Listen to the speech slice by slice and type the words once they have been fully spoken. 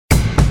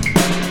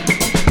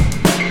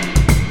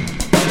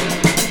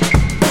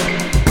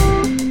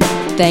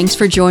Thanks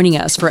for joining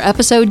us for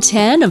episode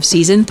 10 of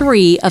season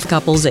 3 of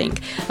Couples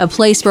Inc., a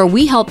place where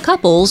we help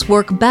couples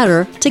work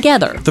better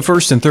together. The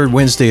first and third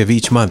Wednesday of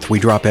each month, we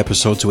drop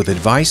episodes with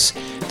advice,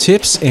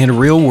 tips, and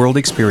real-world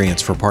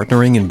experience for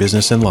partnering in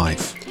business and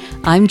life.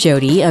 I'm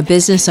Jody, a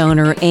business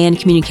owner and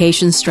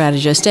communications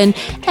strategist, and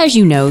as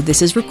you know,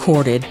 this is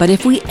recorded, but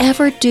if we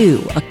ever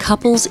do a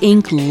Couples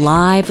Inc.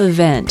 live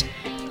event,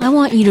 I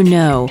want you to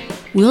know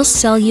we'll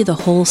sell you the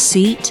whole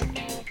seat,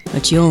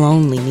 but you'll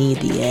only need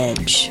the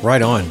edge.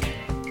 Right on.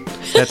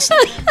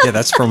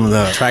 That's from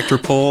the tractor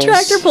pulls.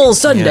 Tractor pulls,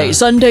 Sunday.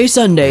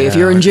 Yeah, if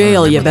you're in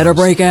jail, you better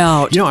break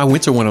out. You know, I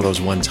went to one of those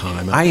one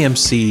time. I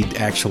emceed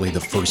actually the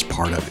first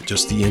part of it,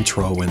 just the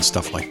intro and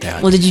stuff like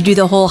that. Well, did you do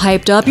the whole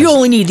hyped up? You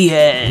only need the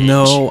edge.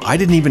 No, I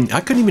couldn't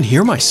even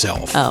hear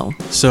myself. Oh.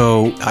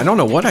 So I don't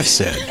know what I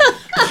said.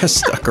 I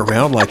stuck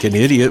around like an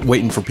idiot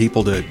waiting for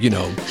people to,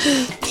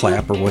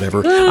 clap or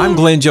whatever. I'm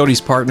Glenn, Jody's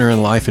partner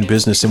in life and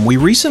business, and we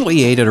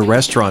recently ate at a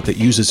restaurant that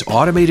uses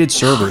automated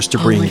servers to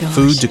bring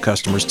food to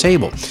customers'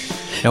 table.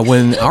 Now,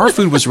 when our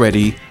food was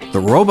ready, the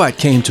robot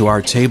came to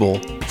our table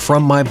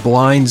from my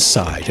blind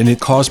side, and it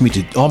caused me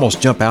to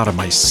almost jump out of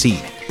my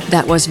seat.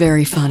 That was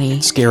very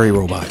funny. Scary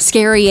robot.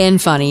 Scary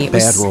and funny.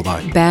 Bad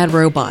robot. Bad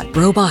robot.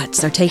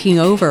 Robots, they're taking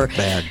over.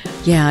 Bad.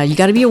 Yeah, you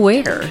got to be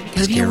aware.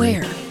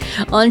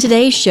 On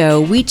today's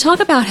show, we talk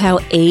about how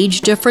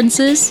age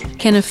differences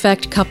can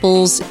affect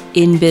couples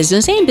in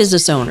business and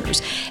business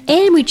owners.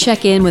 And we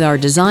check in with our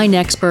design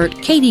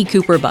expert, Katie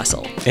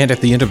Cooper-Bussell. And at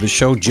the end of the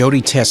show,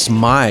 Jody tests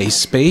my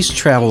space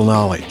travel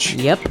knowledge.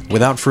 Yep.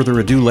 Without further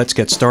ado, let's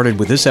get started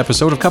with this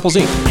episode of Couples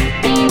Inc.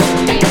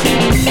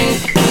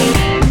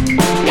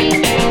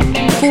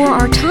 For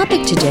our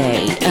topic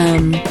today,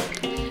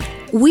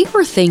 we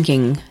were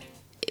thinking...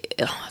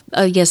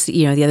 I guess,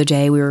 the other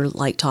day we were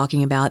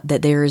talking about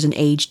that there is an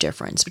age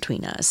difference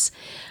between us.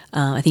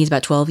 I think it's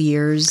about 12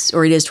 years,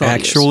 or it is 12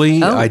 years.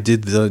 Actually, I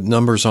did the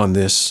numbers on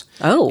this.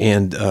 Oh.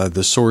 And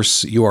the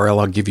source URL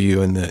I'll give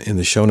you in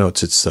the show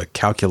notes, it's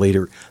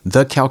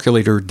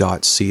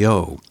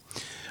thecalculator.co,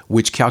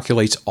 which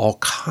calculates all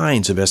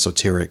kinds of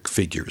esoteric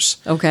figures.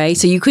 Okay,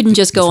 so you couldn't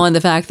just go on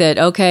the fact that,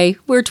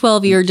 we're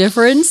 12-year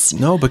difference?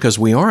 No, because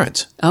we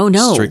aren't. Oh,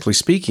 no. Strictly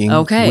speaking,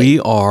 okay. We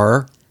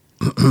are...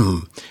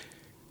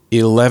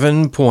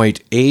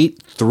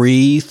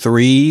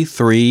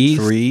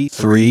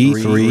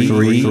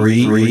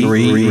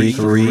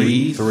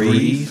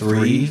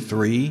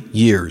 11.8333333333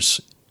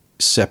 years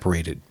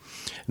separated.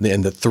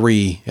 And the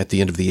 3 at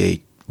the end of the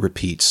 8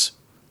 repeats.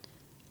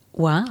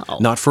 Wow.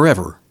 Not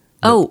forever.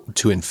 Oh.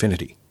 To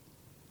infinity.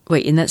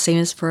 Wait, isn't that same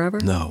as forever?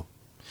 No.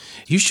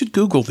 You should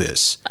Google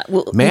this.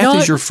 Math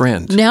is your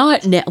friend. Now I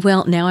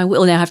will. Now I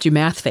have to do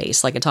math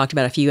face, like I talked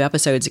about a few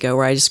episodes ago,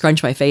 where I just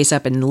scrunch my face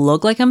up and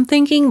look like I'm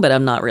thinking, but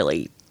I'm not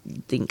really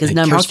thinking because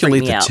numbers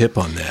freak me out. Calculate the tip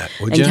on that,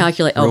 would you? And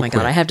calculate. Oh my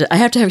God, I have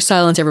to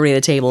silence everybody at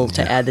the table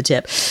to add the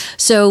tip.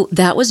 So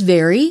that was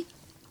very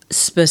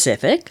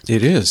specific.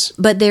 It is.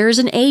 But there's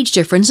an age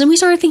difference, and we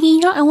started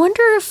thinking, I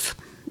wonder if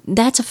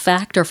that's a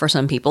factor for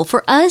some people.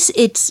 For us,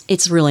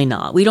 it's really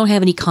not. We don't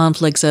have any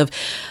conflicts of,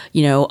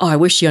 I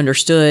wish you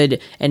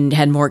understood and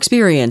had more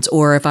experience.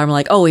 Or if I'm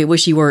like, I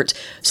wish you weren't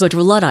so much of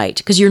a Luddite.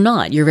 Because you're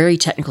not. You're very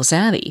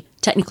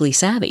technically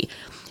savvy.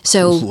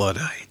 So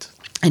Luddite.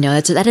 I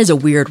know, that is a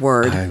weird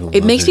word.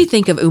 It makes me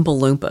think of Oompa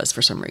Loompas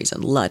for some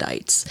reason,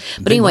 Luddites.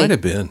 But anyway, they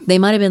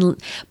might have been.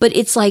 But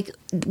it's like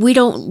we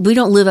don't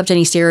live up to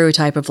any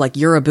stereotype of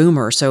you're a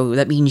boomer, so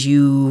that means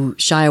you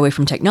shy away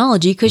from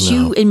technology because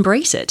you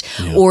embrace it.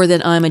 Yeah. Or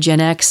that I'm a Gen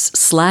X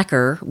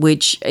slacker,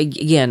 which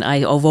again,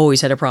 I've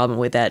always had a problem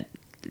with that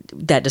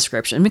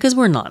description because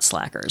we're not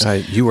slackers.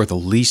 You are the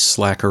least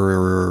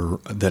slacker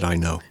that I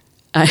know.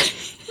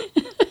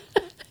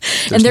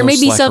 And there may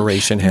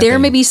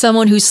be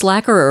someone who's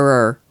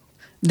slackerer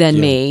than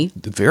me.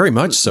 Very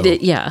much so.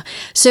 Yeah.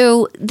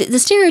 So the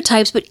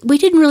stereotypes, but we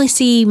didn't really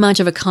see much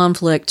of a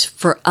conflict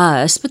for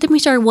us. But then we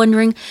started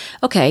wondering,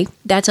 okay,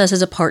 that's us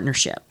as a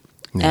partnership.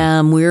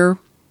 Yeah. We're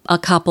a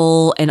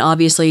couple, and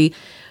obviously,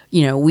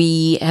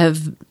 we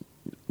have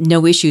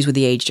no issues with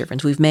the age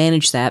difference. We've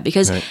managed that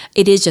because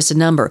it is just a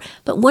number.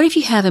 But what if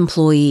you have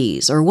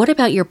employees, or what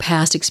about your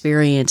past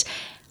experience?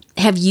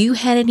 Have you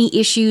had any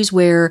issues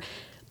where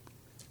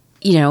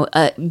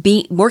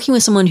working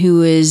with someone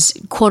who is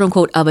quote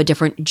unquote of a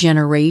different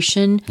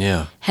generation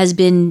has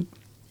been,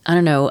 I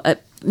don't know,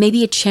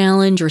 maybe a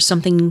challenge or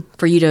something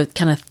for you to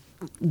kind of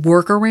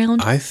work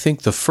around? I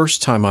think the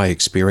first time I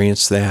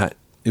experienced that,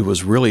 it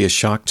was really a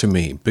shock to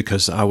me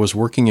because I was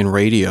working in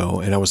radio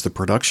and I was the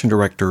production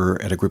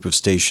director at a group of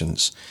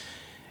stations.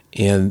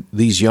 And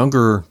these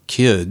younger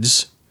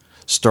kids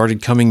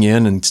started coming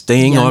in and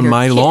staying on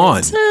my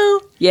lawn.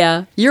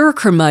 Yeah, you're a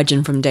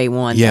curmudgeon from day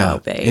one,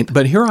 though, babe.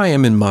 But here I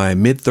am in my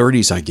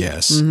mid-30s, I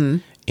guess,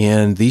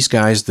 and these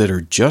guys that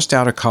are just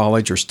out of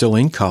college or still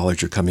in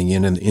college are coming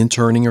in and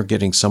interning or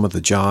getting some of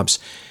the jobs.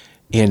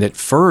 And at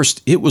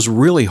first, it was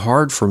really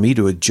hard for me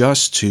to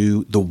adjust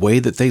to the way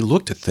that they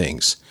looked at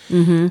things.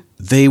 Mm-hmm.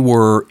 They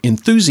were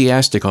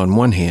enthusiastic on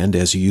one hand,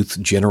 as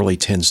youth generally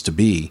tends to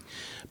be,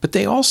 But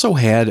they also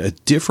had a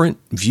different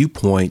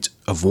viewpoint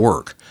of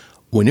work.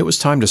 When it was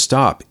time to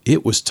stop,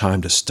 it was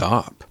time to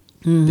stop.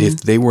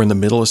 If they were in the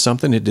middle of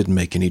something, it didn't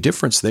make any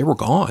difference. They were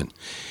gone.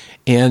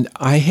 And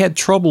I had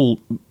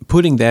trouble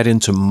putting that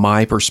into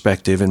my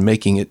perspective and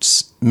making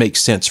it make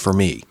sense for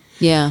me.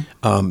 Yeah.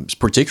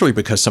 Particularly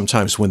because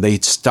sometimes when they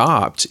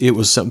stopped, it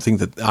was something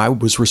that I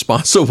was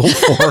responsible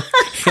for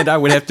and I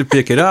would have to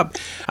pick it up.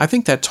 I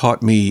think that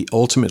taught me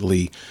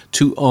ultimately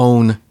to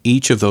own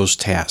each of those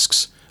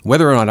tasks,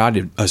 whether or not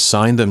I'd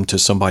assign them to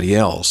somebody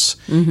else.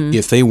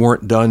 If they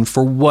weren't done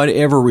for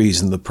whatever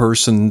reason, the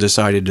person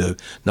decided to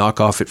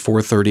knock off at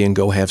 4:30 and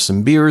go have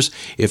some beers.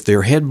 If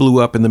their head blew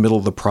up in the middle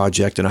of the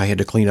project and I had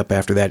to clean up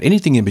after that,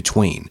 anything in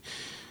between,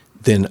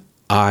 then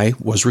I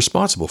was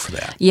responsible for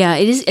that. Yeah,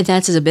 it is.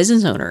 That's as a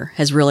business owner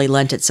has really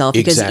lent itself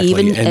because Exactly.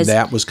 even And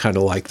that was kind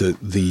of like the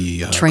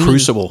training,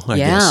 crucible, I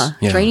guess.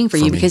 Yeah, training for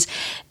you me. because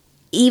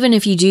even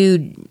if you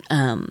do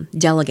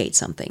delegate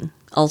something,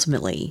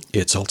 ultimately,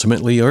 It's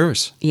ultimately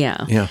yours.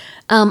 yeah. Yeah.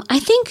 I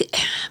think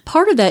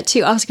part of that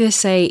too, I was going to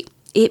say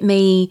it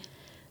may,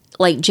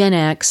 like Gen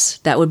X,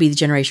 that would be the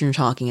generation you're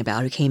talking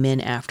about who came in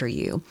after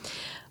you.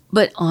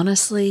 But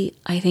honestly,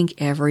 I think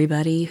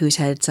everybody who's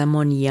had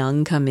someone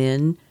young come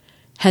in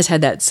has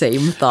had that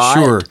same thought.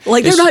 Sure.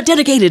 Like they're not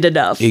dedicated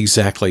enough.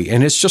 Exactly.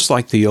 And it's just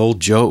like the old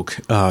joke.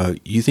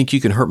 You think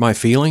you can hurt my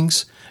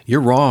feelings?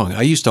 You're wrong.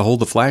 I used to hold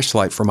the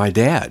flashlight for my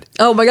dad.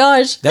 Oh my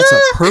gosh. That's a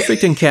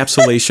perfect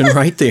encapsulation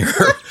right there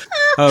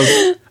of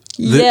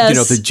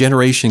the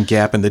generation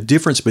gap and the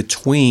difference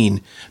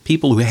between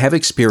people who have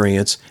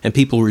experience and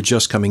people who are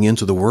just coming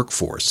into the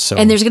workforce. So,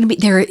 And there's going to be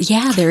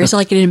there is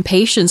like an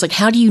impatience. Like,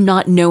 how do you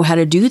not know how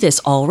to do this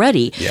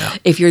already? Yeah.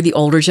 If you're the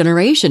older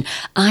generation,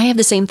 I have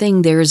the same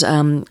thing. There's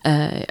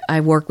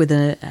I work with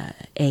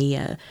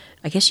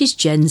I guess she's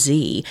Gen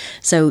Z.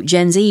 So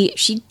Gen Z,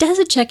 she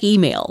doesn't check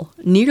email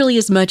nearly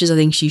as much as I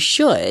think she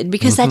should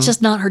because that's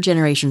just not her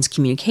generation's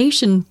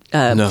communication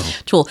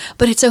tool.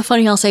 But it's so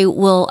funny. I'll say,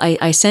 well,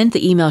 I sent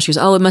the email. She goes,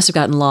 oh, it must have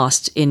gotten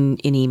lost in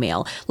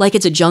email. Like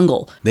it's a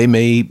jungle. they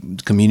may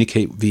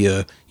communicate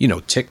via,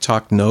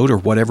 TikTok note or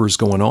whatever is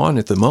going on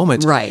at the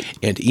moment. Right.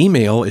 And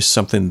email is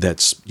something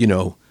that's,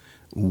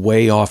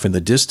 way off in the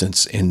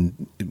distance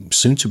and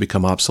soon to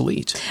become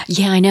obsolete.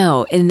 Yeah, I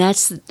know. And that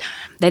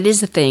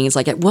is the thing. It's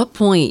like, at what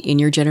point in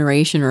your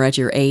generation or at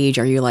your age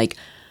are you like,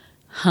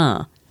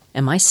 am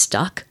I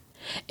stuck?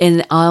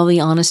 And I'll be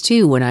honest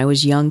too, when I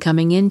was young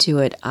coming into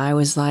it, I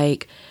was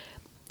like,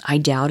 I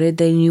doubted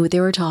they knew what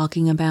they were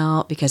talking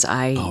about because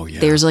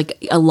there's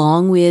like,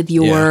 along with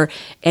your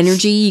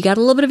energy, you got a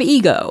little bit of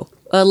ego,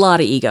 a lot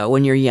of ego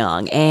when you're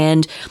young.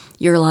 And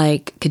you're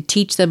like, could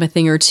teach them a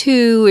thing or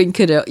two and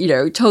could,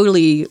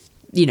 totally,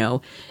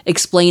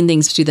 explain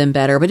things to them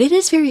better. But it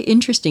is very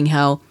interesting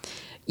how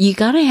you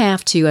gotta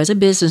have to, as a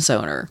business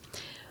owner,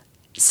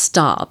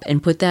 stop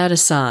and put that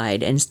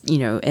aside and,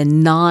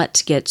 and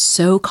not get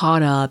so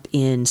caught up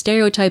in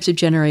stereotypes of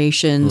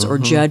generations or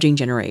judging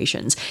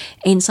generations.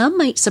 And some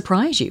might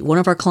surprise you. One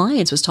of our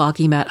clients was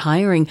talking about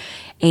hiring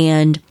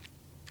and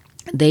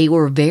they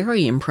were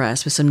very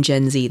impressed with some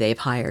Gen Z they've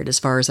hired as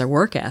far as their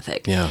work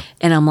ethic. Yeah.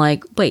 And I'm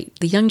like, wait,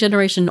 the young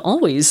generation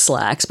always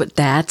slacks, but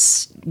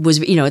it's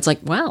like,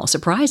 wow,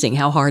 surprising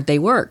how hard they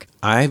work.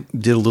 I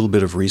did a little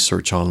bit of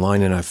research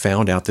online and I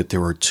found out that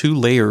there are 2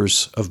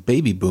 layers of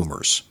baby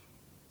boomers.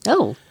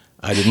 Oh.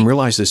 I didn't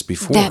realize this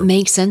before. That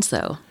makes sense,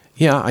 though.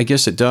 Yeah, I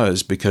guess it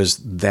does because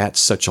that's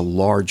such a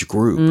large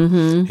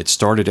group. It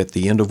started at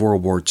the end of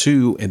World War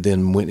II and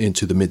then went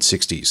into the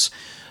mid-60s.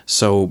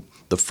 So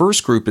the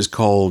first group is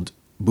called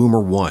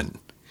Boomer 1,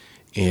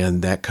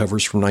 and that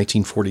covers from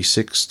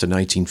 1946 to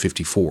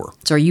 1954.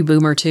 So are you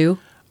Boomer too?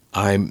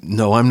 I'm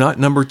not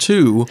number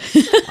 2.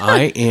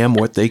 I am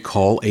what they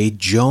call a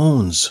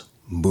Jones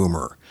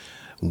Boomer.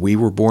 We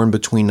were born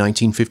between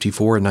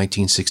 1954 and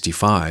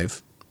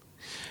 1965,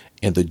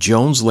 and the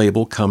Jones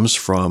label comes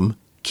from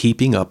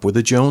Keeping Up with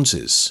the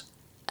Joneses.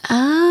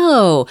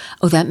 Oh,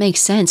 that makes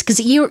sense. Because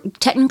you're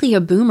technically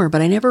a boomer,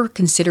 but I never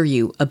consider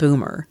you a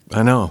boomer.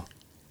 I know.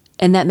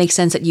 And that makes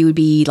sense that you would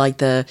be like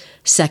the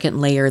second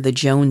layer, the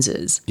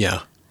Joneses.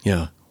 Yeah.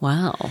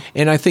 Wow.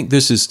 And I think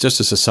this is just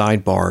as a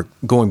sidebar,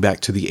 going back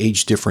to the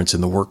age difference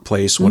in the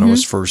workplace when I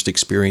was first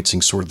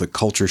experiencing sort of the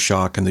culture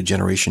shock and the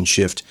generation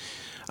shift.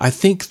 I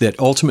think that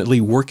ultimately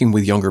working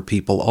with younger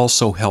people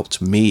also helped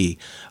me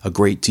a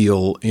great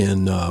deal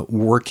in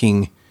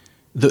working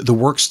the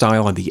work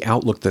style and the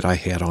outlook that I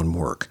had on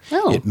work.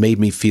 Oh. It made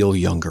me feel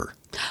younger.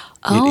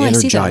 Oh, it I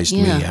see that. energized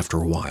me Yeah. after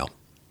a while.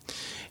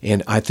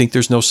 And I think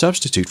there's no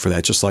substitute for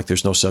that, just like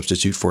there's no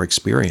substitute for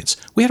experience.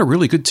 We had a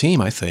really good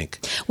team, I think.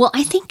 Well,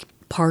 I think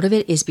part of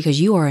it is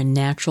because you are a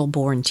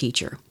natural-born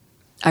teacher.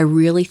 I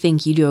really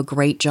think you do a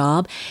great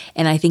job.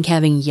 And I think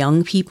having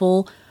young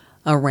people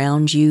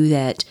around you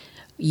that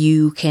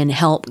you can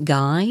help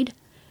guide,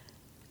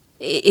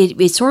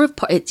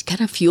 it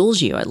kind of fuels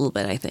you a little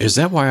bit, I think. Is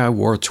that why I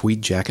wore a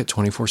tweed jacket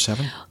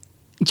 24/7?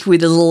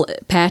 With the little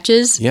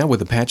patches? Yeah, with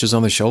the patches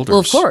on the shoulders. Well,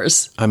 of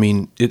course. I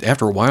mean,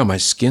 after a while, my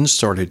skin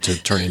started to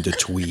turn into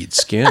tweed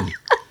skin.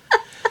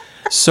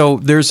 So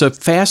there's a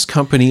Fast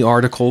Company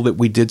article that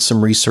we did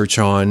some research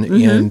on,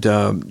 and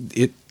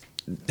it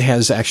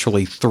has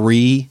actually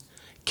 3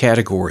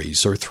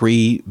 categories or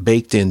 3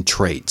 baked-in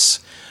traits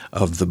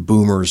of the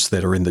boomers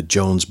that are in the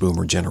Jones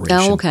boomer generation.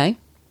 Oh, okay.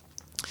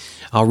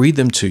 I'll read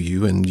them to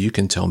you, and you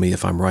can tell me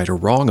if I'm right or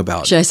wrong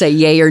about it. Should I say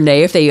yay or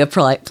nay if they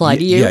apply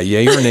to you? Yeah,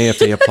 yay or nay if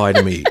they apply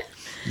to me.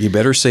 You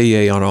better say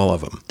yay on all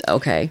of them.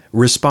 Okay.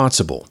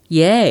 Responsible.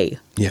 Yay.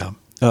 Yeah.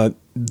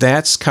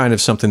 That's kind of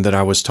something that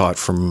I was taught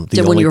from the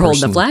So only when you're person.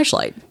 holding the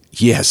flashlight.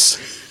 Yes.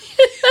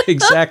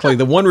 Exactly.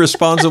 The one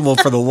responsible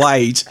for the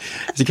light,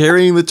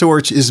 carrying the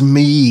torch, is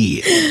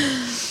me.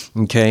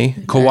 Okay.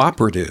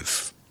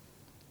 Cooperative.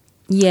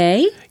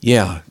 Yay.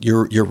 Yeah,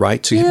 you're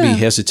right to be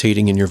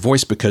hesitating in your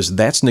voice, because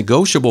that's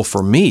negotiable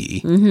for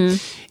me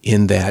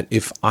in that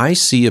if I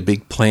see a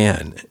big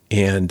plan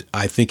and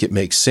I think it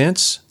makes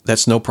sense,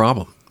 that's no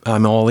problem.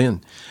 I'm all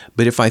in.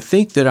 But if I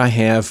think that I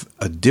have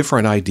a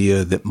different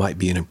idea that might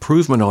be an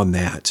improvement on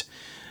that,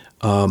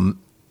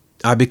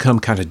 I become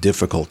kind of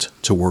difficult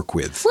to work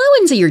with. Well, I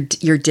wouldn't say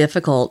you're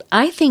difficult.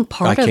 I think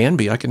part I of... can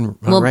be. I can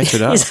write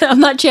it up. I'm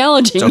not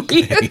challenging you.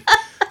 Okay.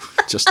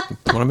 Just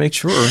want to make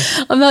sure.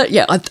 I'm not.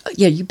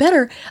 Yeah, you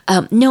better.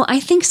 No, I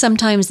think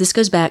sometimes this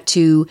goes back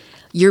to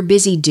you're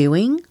busy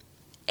doing,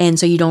 and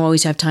so you don't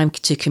always have time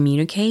to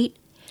communicate.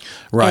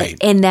 Right.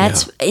 And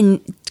that's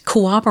in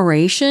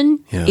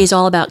cooperation is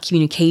all about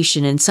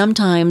communication. And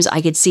sometimes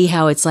I could see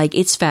how it's like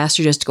it's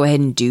faster just to go ahead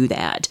and do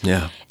that.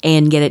 Yeah.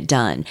 And get it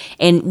done.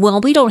 And well,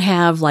 we don't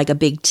have like a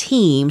big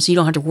team, so you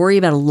don't have to worry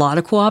about a lot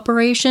of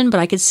cooperation. But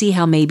I could see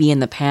how maybe in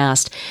the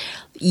past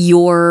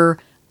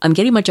I'm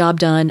getting my job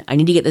done. I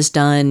need to get this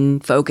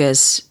done.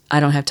 Focus. I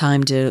don't have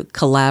time to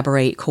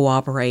collaborate,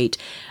 cooperate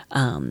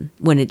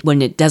when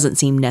it doesn't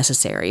seem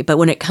necessary. But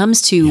when it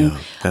comes to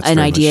an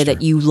idea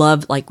that you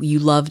love, like you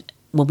loved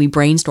when we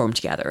brainstormed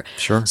together.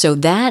 Sure. So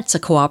that's a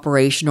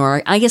cooperation,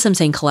 or I guess I'm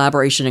saying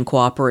collaboration and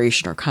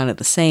cooperation are kind of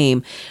the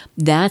same.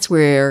 That's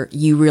where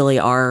you really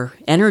are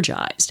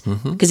energized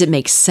because it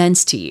makes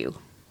sense to you.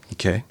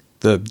 Okay.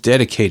 The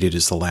dedicated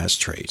is the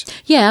last trait.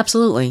 Yeah,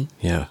 absolutely.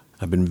 Yeah.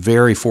 I've been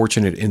very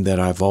fortunate in that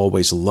I've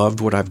always loved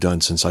what I've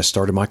done since I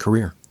started my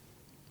career.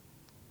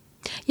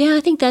 Yeah, I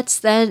think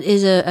that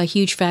is a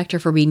huge factor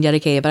for being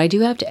dedicated. But I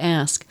do have to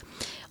ask,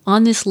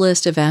 on this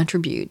list of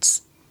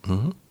attributes,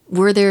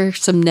 were there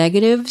some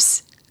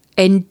negatives?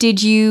 And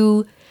did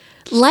you,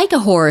 like a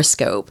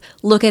horoscope,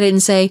 look at it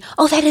and say,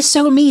 oh, that is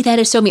so me, that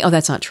is so me. Oh,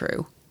 that's not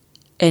true.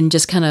 And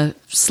just kind of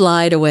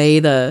slide away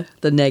the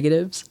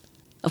negatives?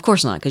 Of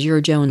course not, because you're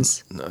a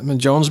Jones. I'm a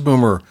Jones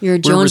boomer. You're a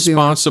Jones We're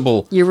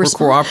responsible. Boomer. We're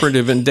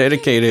cooperative and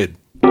dedicated.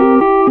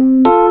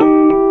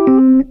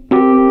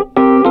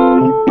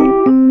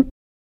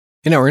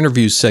 In our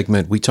interviews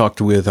segment, we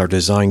talked with our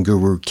design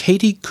guru,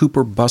 Katie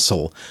Cooper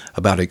Bussell,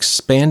 about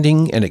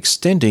expanding and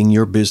extending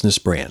your business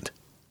brand.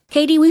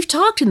 Katie, we've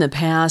talked in the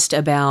past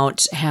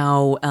about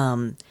how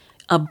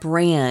a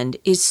brand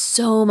is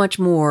so much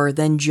more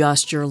than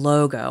just your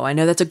logo. I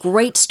know that's a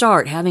great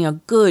start. Having a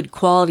good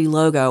quality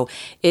logo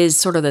is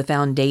sort of the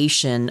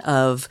foundation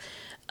of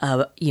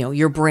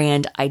your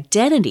brand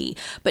identity.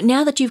 But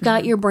now that you've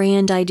got your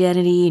brand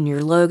identity and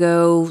your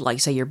logo, like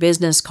say your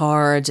business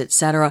cards,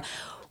 etc.,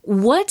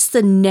 what's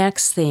the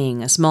next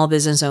thing a small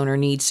business owner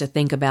needs to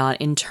think about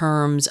in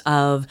terms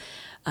of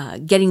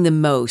getting the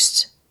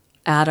most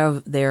out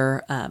of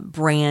their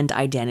brand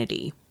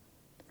identity?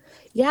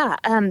 Yeah,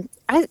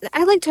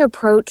 I like to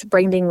approach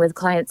branding with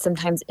clients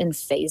sometimes in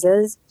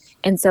phases.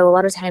 And so a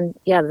lot of times,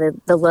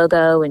 the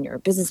logo and your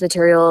business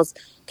materials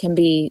can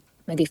be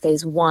maybe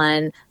phase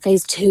 1.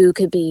 Phase 2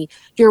 could be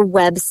your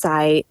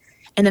website.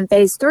 And then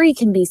phase 3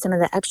 can be some of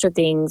the extra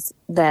things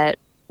that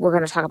we're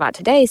going to talk about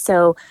today.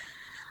 So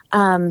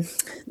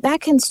that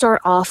can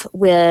start off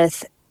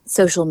with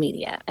social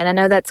media. And I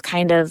know that's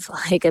kind of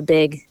like a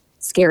big,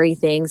 scary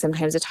thing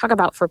sometimes to talk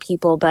about for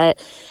people, but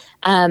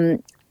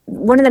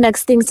one of the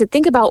next things to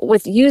think about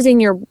with using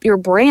your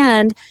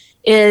brand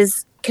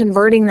is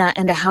converting that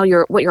into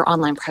what your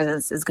online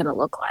presence is going to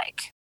look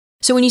like.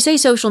 So when you say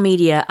social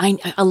media,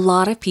 a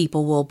lot of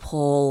people will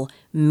pull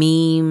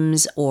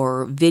memes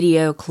or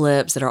video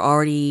clips that are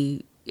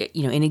already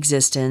in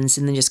existence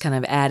and then just kind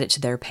of add it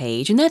to their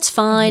page. And that's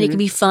fine. It can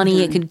be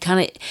funny. It could kind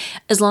of,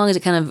 as long as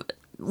it kind of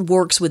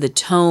works with the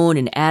tone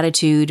and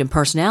attitude and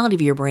personality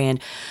of your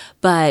brand.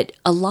 But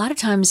a lot of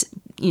times,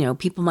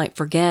 people might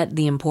forget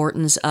the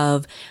importance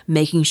of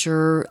making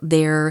sure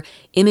their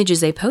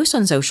images they post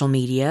on social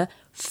media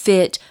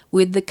fit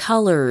with the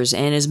colors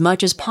and as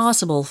much as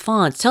possible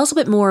fonts. Tell us a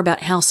bit more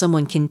about how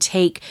someone can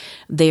take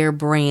their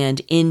brand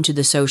into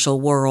the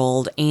social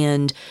world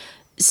and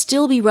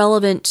still be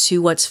relevant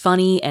to what's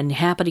funny and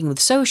happening with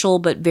social,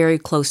 but very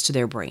close to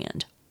their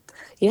brand.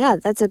 Yeah,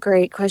 that's a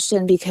great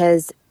question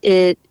because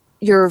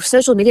your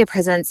social media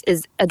presence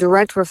is a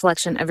direct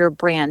reflection of your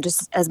brand,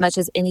 just as much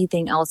as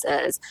anything else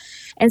is.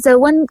 And so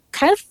one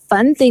kind of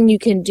fun thing you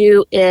can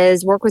do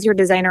is work with your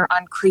designer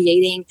on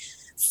creating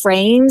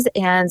frames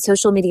and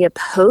social media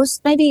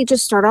posts. Maybe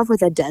just start off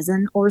with a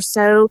dozen or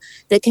so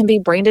that can be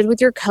branded with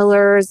your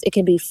colors. It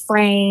can be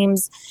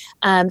frames,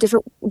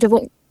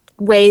 different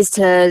ways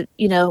to,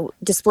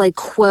 display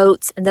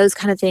quotes and those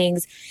kind of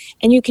things.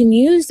 And you can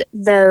use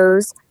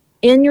those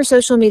in your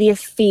social media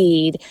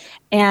feed.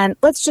 And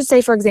let's just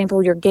say, for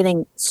example, you're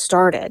getting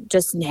started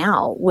just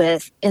now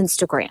with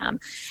Instagram.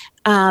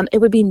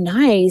 It would be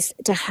nice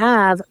to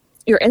have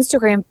your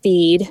Instagram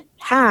feed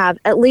have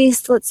at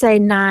least, let's say,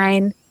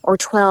 9 or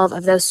 12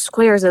 of those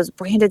squares, those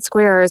branded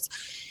squares,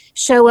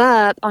 show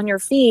up on your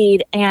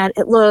feed, and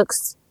it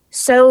looks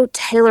so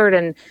tailored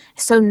and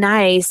so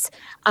nice,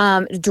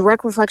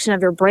 direct reflection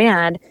of your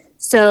brand.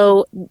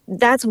 So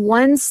that's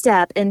one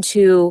step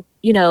into,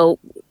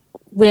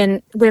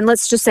 when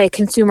let's just say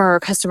consumer or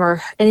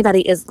customer,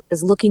 anybody is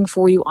looking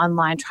for you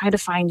online, trying to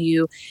find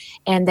you,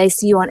 and they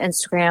see you on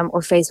Instagram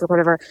or Facebook,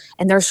 whatever,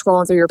 and they're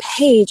scrolling through your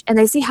page and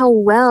they see how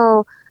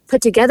well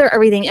put together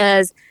everything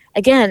is.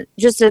 Again,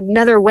 just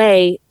another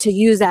way to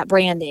use that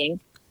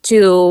branding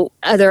to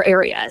other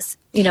areas,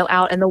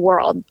 out in the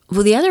world.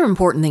 Well, the other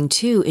important thing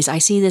too is I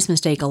see this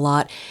mistake a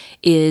lot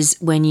is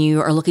when you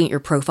are looking at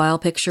your profile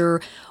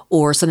picture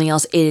or something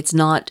else, it's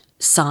not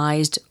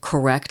sized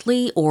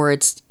correctly, or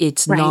it's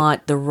Right.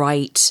 not the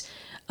right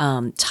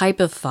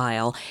type of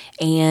file.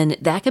 And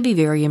that could be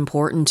very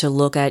important to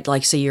look at,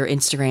 like, say, your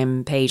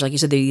Instagram page. Like you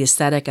said, the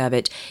aesthetic of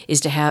it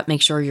is to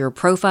make sure your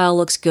profile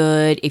looks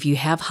good. If you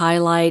have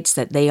highlights,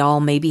 that they all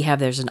maybe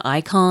there's an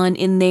icon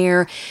in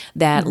there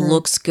that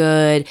looks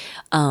good.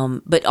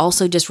 But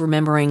also just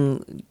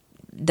remembering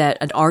that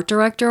an art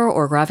director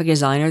or graphic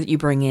designer that you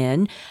bring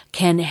in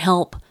can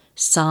help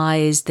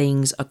size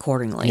things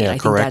accordingly. Yeah, I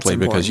think correctly,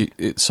 that's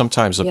because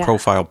sometimes a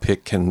profile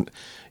pic can,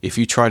 if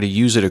you try to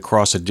use it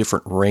across a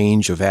different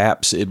range of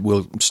apps, it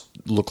will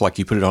look like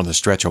you put it on the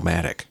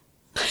Stretch-O-Matic.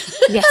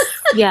 Yes.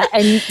 Yeah.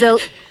 And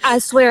I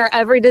swear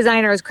every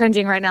designer is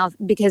cringing right now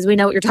because we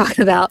know what you're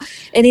talking about.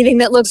 Anything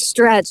that looks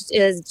stretched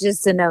is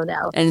just a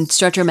no-no. And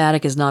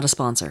Stretch-O-Matic is not a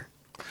sponsor.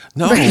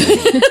 No,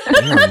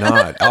 they're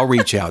not. I'll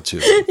reach out to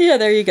them. Yeah,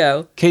 there you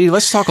go. Katie,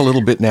 let's talk a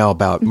little bit now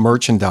about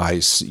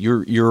merchandise.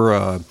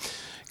 You're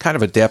kind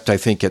of adept, I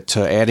think, at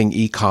adding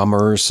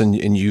e-commerce,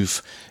 and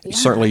you've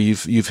certainly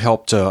you've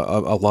helped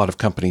a lot of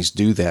companies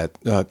do that.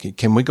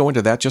 Can we go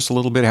into that just a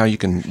little bit? How you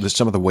can,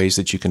 some of the ways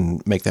that you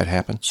can make that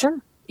happen? Sure.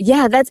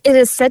 Yeah, it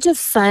is such a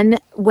fun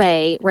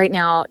way right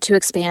now to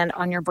expand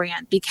on your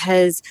brand,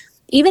 because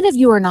even if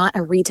you are not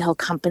a retail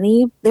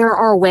company, there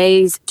are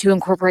ways to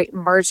incorporate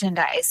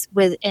merchandise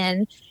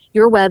within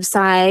your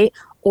website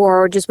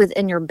or just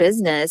within your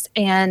business.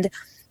 And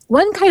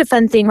one kind of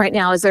fun thing right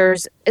now is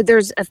there's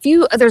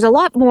a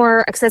lot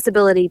more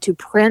accessibility to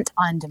print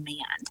on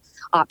demand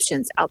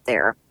options out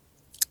there.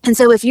 And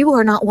so if you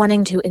are not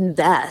wanting to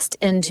invest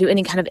into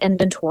any kind of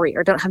inventory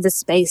or don't have the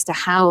space to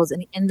house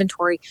any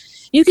inventory,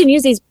 you can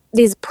use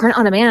these print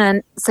on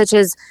demand, such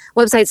as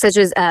websites such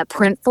as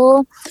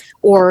Printful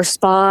or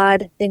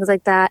Spod, things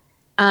like that.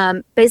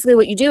 Basically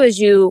what you do is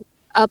you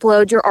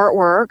upload your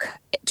artwork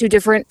to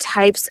different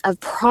types of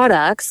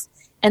products,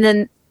 and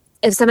then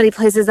if somebody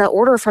places that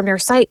order from your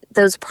site,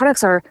 those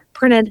products are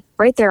printed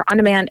right there on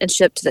demand and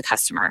shipped to the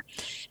customer.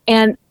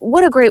 And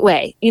what a great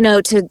way,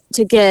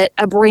 to get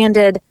a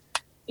branded,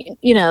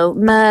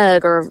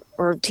 mug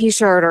or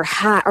t-shirt or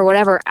hat or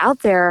whatever out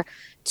there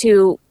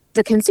to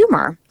the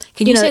consumer.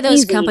 Can you say those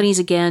easy. companies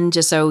again,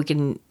 just so we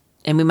can,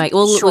 and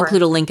we'll Sure.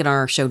 include a link in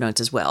our show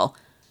notes as well.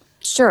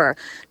 Sure.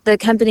 The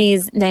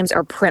companies' names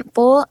are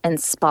Printful and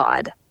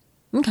Spod.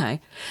 Okay.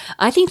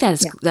 I think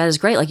that is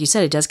great. Like you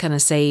said, it does kind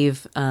of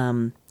save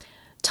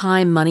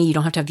time, money. You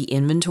don't have to have the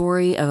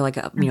inventory of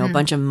a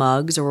bunch of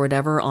mugs or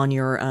whatever on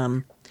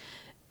your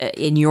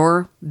in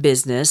your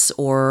business,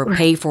 or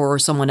pay for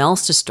someone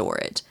else to store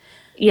it.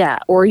 Yeah,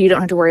 or you don't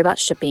have to worry about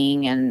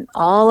shipping and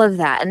all of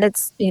that. And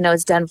it's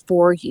done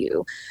for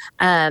you.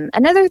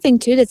 Another thing,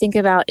 too, to think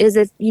about is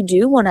if you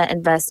do want to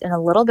invest in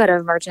a little bit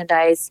of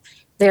merchandise,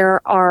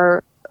 there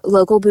are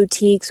local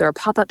boutiques or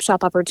pop-up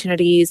shop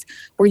opportunities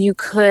where you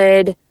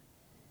could,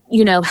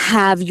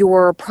 have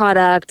your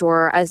product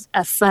or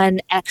a fun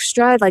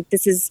extra. Like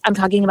I'm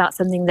talking about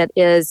something that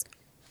is,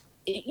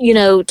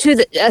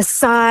 a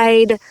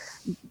side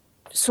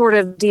sort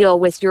of deal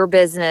with your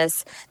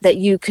business that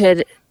you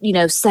could,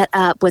 set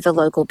up with a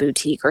local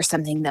boutique or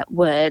something that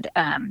would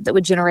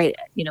generate,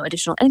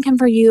 additional income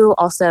for you.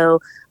 Also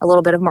a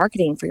little bit of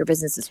marketing for your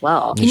business as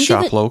well. You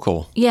shop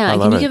local. Yeah. I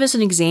Can you love give it. us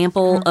an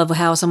example of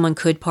how someone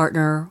could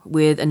partner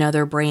with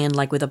another brand,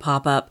 like with a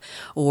pop-up,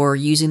 or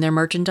using their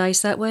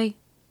merchandise that way?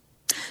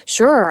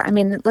 Sure. I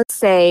mean, let's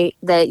say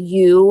that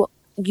you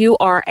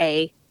are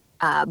a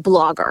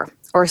blogger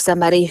or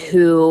somebody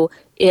who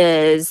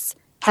has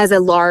a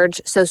large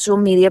social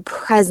media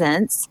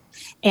presence,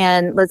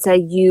 and let's say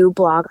you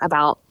blog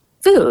about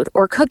food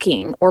or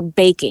cooking or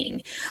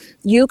baking.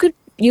 You could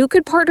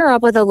partner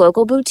up with a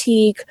local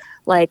boutique,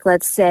 like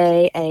let's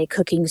say a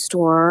cooking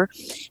store,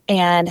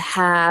 and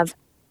have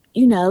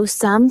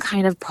some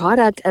kind of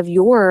product of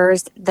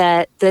yours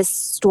that this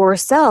store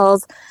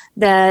sells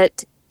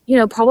that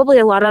probably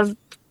a lot of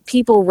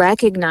people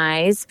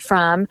recognize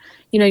from,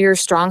 your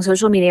strong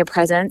social media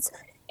presence.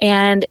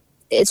 And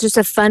it's just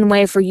a fun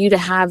way for you to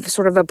have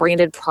sort of a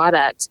branded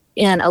product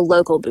in a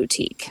local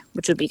boutique,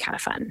 which would be kind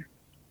of fun.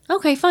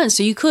 Okay, fun.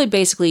 So you could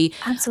basically,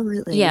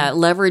 Absolutely,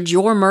 leverage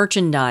your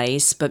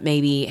merchandise, but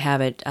maybe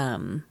have it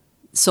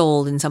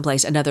sold in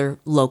someplace, another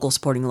local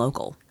supporting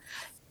local.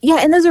 Yeah,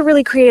 and those are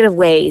really creative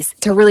ways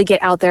to really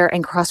get out there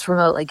and cross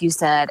promote, like you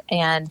said,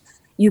 and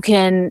you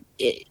can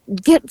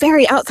get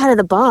very outside of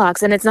the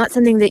box, and it's not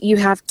something that you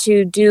have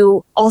to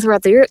do all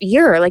throughout the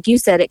year. Like you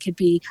said, it could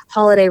be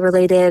holiday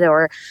related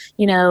or,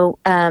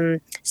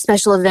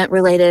 special event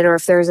related, or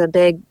if there's a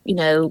big,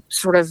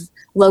 sort of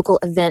local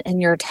event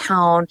in your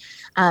town,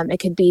 it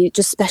could be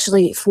just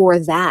specially for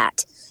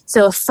that.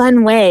 So a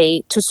fun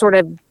way to sort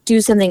of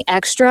do something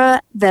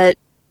extra that,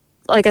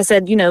 like I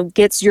said,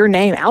 gets your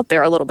name out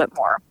there a little bit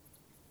more.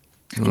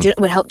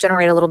 Would help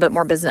generate a little bit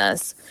more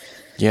business.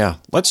 Yeah.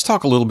 Let's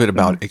talk a little bit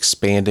about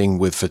expanding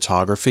with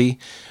photography.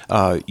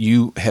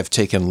 You have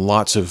taken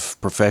lots of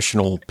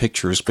professional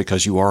pictures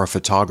because you are a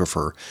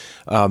photographer.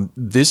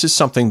 This is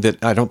something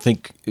that I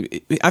think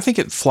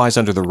it flies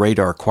under the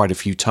radar quite a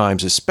few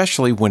times,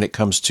 especially when it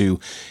comes to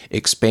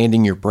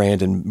expanding your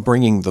brand and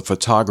bringing the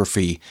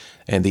photography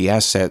and the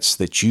assets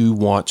that you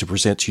want to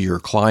present to your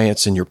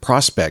clients and your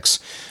prospects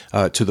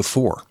to the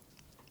fore.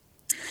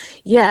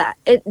 Yeah,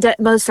 it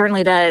most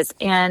certainly does.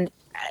 And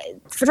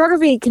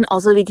photography can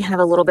also be kind of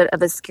a little bit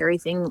of a scary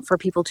thing for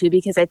people too,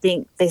 because I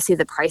think they see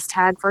the price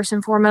tag first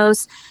and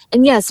foremost.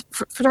 And yes,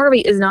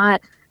 photography is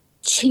not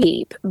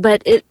cheap,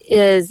 but it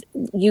is,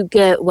 you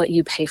get what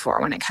you pay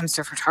for when it comes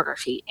to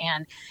photography.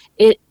 And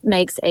it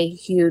makes a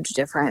huge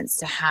difference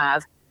to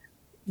have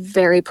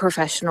very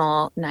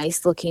professional,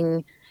 nice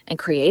looking and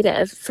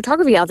creative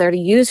photography out there to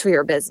use for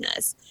your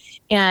business.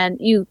 And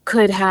you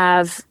could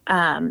have,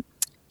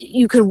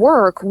 you could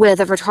work with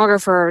a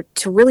photographer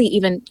to really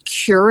even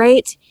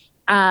curate,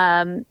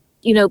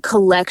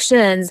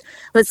 collections.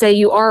 Let's say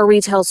you are a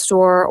retail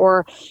store,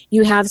 or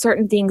you have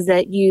certain things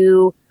that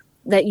you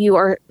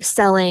are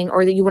selling,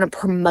 or that you want to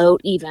promote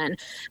even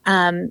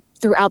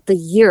throughout the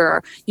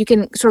year. You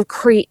can sort of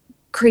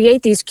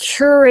create these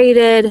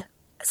curated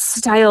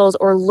styles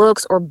or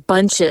looks or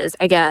bunches,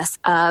 I guess,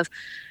 of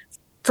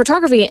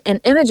photography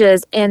and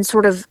images, and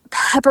sort of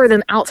pepper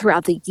them out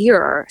throughout the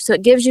year. So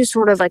it gives you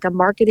sort of like a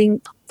marketing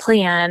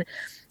plan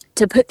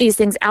to put these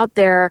things out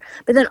there,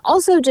 but then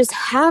also just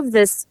have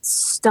this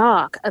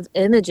stock of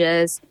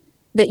images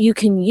that you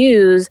can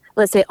use,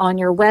 let's say on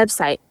your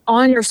website,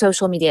 on your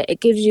social media. It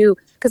gives you,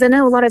 because I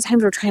know a lot of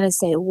times we're trying to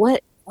say,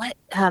 what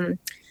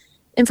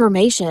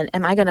information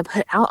am I going to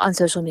put out on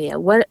social media?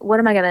 What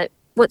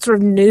sort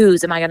of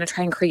news am I going to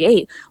try and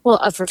create? Well,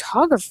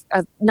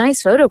 a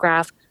nice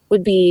photograph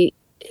would be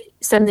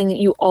something that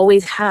you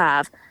always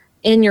have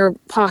in your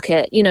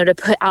pocket, to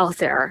put out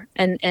there,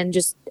 and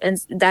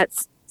that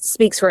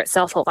speaks for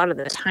itself a lot of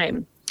the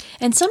time.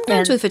 And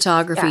sometimes with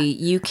photography,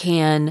 you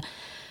can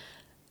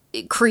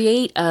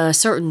create a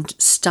certain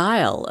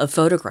style of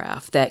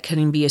photograph that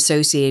can be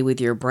associated with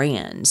your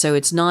brand. So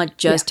it's not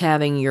just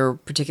having your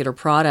particular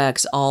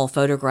products all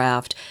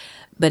photographed,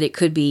 but it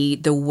could be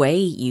the way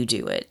you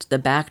do it, the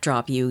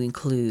backdrop you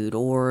include,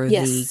 or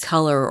the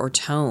color or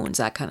tones,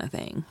 that kind of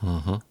thing.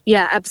 Mm-hmm.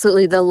 Yeah,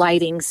 absolutely. The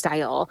lighting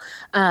style,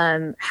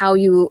 how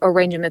you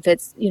arrange them, if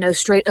it's,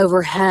 straight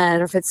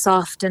overhead, or if it's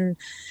soft and,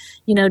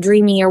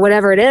 dreamy, or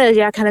whatever it is.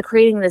 Yeah, kind of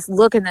creating this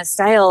look and this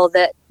style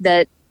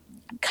that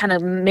kind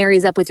of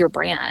marries up with your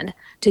brand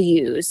to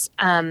use.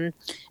 And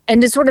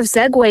to sort of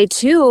segue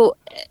too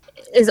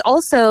is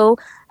also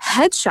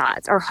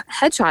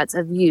headshots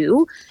of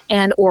you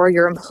and or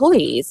your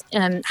employees,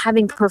 and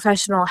having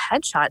professional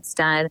headshots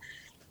done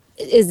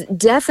is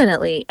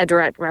definitely a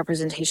direct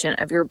representation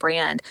of your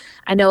brand.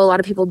 I know a lot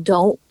of people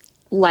don't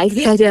like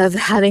the idea of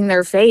having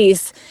their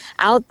face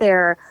out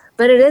there,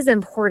 but it is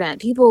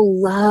important.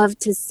 People love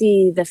to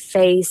see the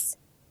face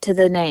to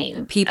the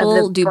name.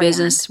 People do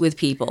business with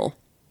people.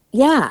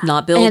 Yeah.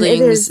 Not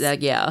buildings.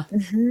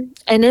 Mm-hmm.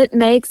 And it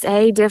makes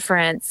a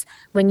difference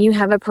when you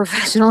have a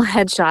professional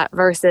headshot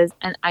versus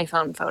an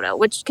iPhone photo,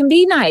 which can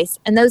be nice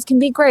and those can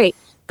be great.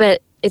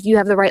 But if you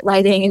have the right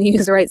lighting and you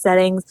use the right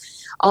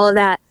settings, all of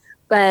that,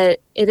 but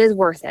it is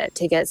worth it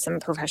to get some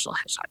professional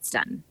headshots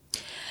done.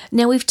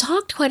 Now, we've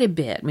talked quite a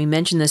bit, we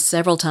mentioned this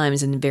several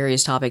times in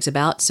various topics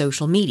about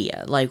social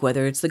media, like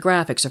whether it's the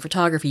graphics or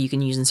photography you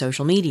can use in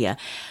social media.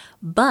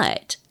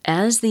 But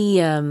as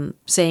the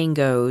saying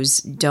goes,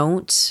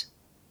 don't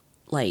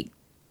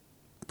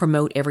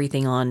promote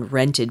everything on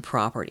rented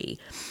property.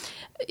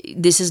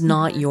 This is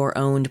not your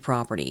owned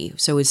property.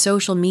 So with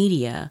social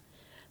media,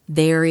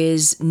 there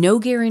is no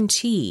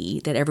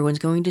guarantee that everyone's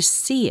going to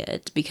see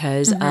it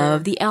because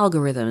of the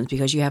algorithms,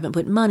 because you haven't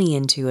put money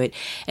into it.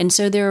 And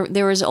so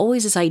there is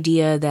always this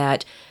idea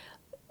that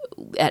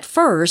at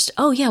first,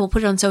 we'll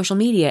put it on social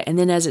media. And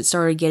then as it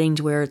started getting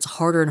to where it's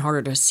harder and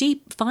harder to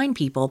find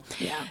people,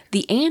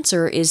 the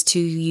answer is to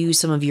use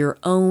some of your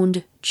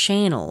owned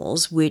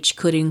channels, which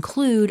could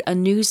include a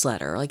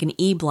newsletter, like an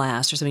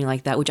e-blast or something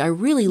like that, which I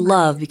really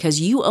love because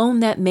you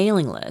own that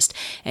mailing list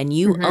and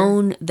you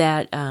own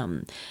that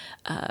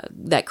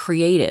that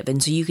creative,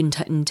 and so you can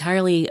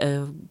entirely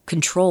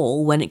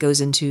control when it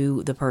goes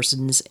into the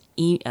person's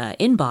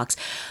inbox.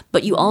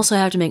 But you also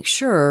have to make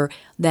sure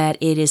that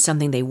it is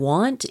something they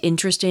want,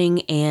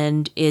 interesting,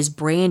 and is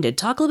branded.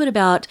 Talk a little bit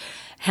about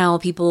how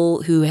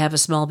people who have a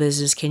small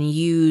business can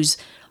use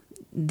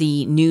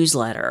the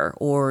newsletter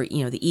or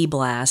the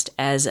e-blast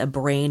as a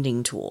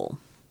branding tool.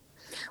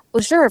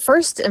 Well, sure.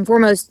 First and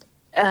foremost,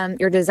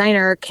 your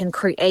designer can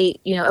create,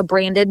 a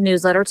branded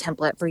newsletter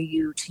template for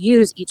you to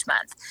use each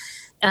month.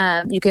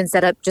 You can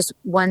set up just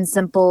one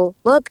simple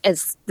look.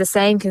 It's the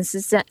same,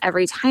 consistent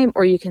every time,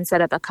 or you can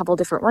set up a couple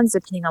different ones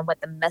depending on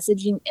what the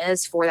messaging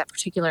is for that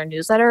particular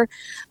newsletter.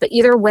 But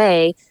either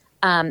way,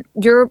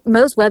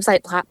 most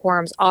website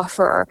platforms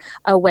offer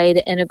a way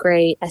to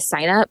integrate a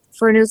sign up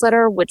for a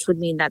newsletter, which would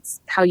mean that's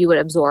how you would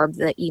absorb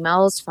the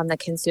emails from the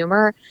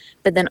consumer.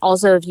 But then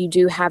also if you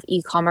do have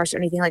e-commerce or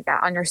anything like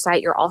that on your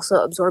site, you're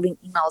also absorbing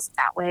emails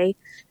that way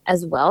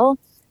as well.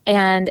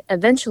 And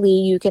eventually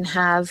you can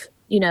have,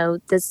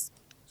 this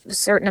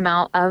certain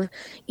amount of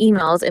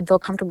emails and feel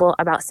comfortable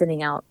about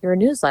sending out your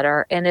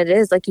newsletter. And it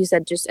is, like you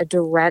said, just a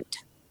direct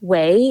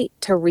way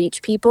to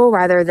reach people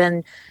rather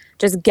than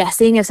just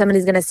guessing if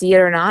somebody's going to see it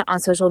or not on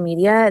social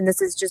media. And this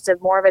is just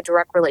more of a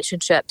direct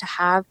relationship to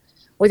have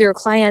with your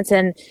clients.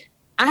 And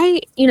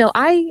I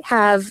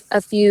have a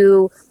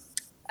few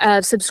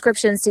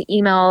subscriptions to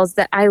emails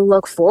that I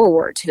look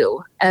forward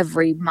to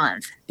every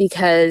month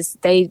because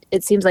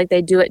it seems like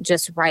they do it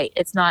just right.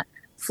 It's not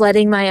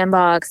flooding my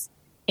inbox,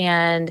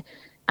 and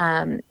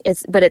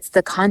it's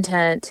the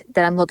content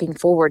that I'm looking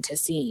forward to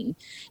seeing.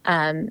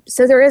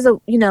 So there is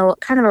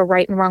kind of a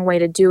right and wrong way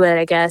to do it,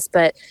 I guess,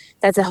 but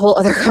that's a whole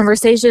other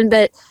conversation.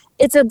 But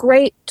it's a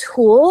great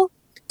tool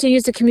to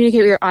use to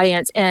communicate with your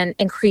audience and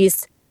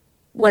increase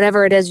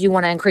whatever it is you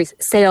want to increase: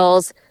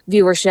 sales,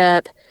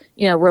 viewership,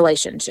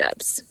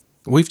 relationships.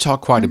 We've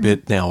talked quite a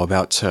bit now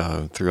about,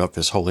 throughout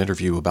this whole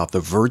interview, about the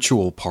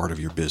virtual part of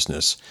your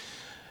business.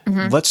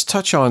 Let's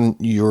touch on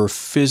your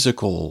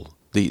physical,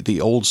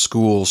 the old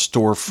school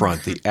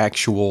storefront, the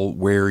actual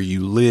where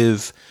you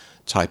live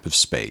type of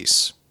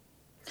space.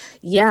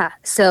 Yeah.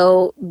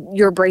 So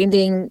your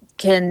branding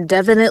can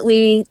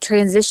definitely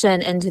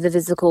transition into the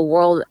physical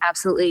world.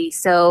 Absolutely.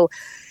 So,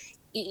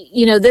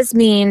 this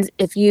means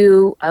if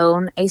you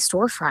own a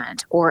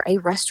storefront or a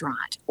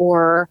restaurant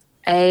or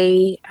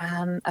a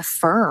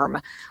firm,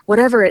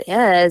 whatever it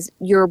is,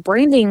 your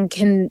branding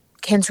can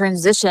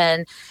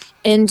transition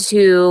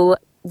into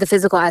the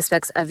physical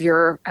aspects of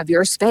your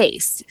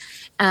space,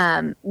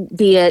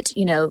 be it,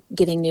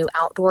 getting new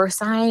outdoor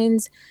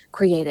signs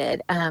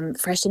created,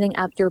 freshening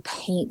up your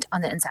paint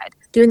on the inside,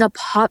 doing a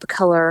pop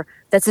color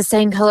that's the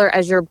same color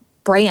as your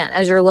brand,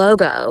 as your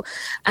logo,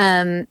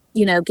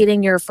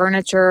 getting your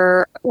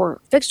furniture or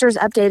fixtures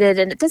updated.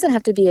 And it doesn't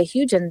have to be a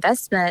huge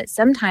investment.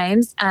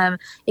 Sometimes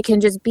it can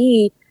just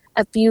be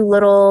a few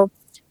little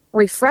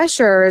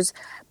refreshers,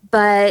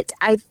 but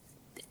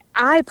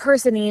I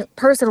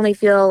personally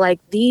feel like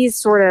these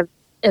sort of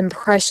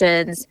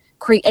impressions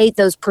create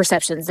those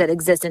perceptions that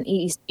exist in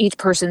each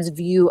person's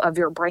view of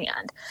your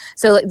brand.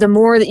 So the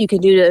more that you can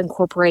do to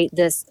incorporate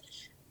this,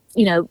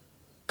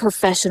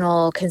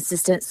 professional,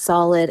 consistent,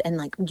 solid, and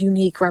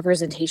unique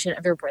representation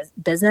of your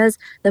business,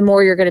 the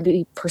more you're going to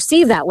be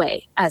perceived that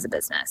way as a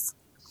business.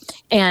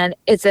 And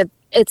it's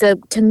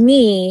to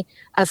me,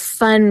 a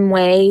fun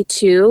way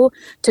to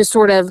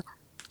sort of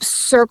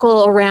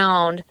circle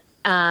around,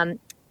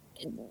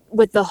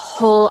 with the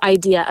whole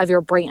idea of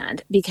your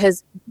brand,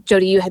 because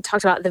Jody, you had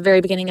talked about at the very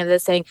beginning of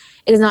this saying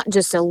it is not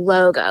just a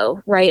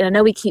logo, right? And I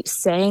know we keep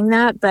saying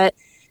that, but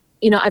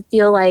I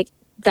feel like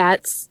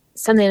that's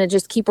something to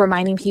just keep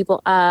reminding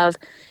people of,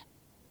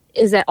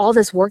 is that all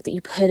this work that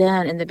you put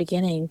in the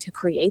beginning to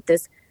create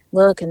this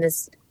look and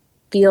this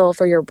feel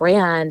for your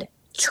brand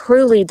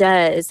truly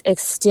does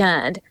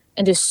extend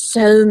into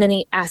so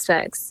many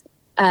aspects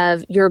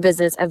of your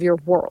business, of your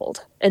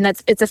world. And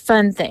it's a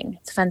fun thing.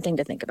 It's a fun thing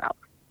to think about.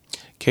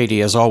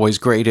 Katie, as always,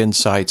 great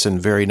insights and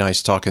very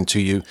nice talking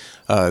to you.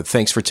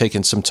 Thanks for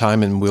taking some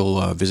time, and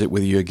we'll visit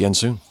with you again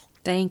soon.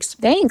 Thanks.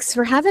 Thanks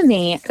for having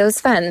me. It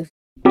was fun.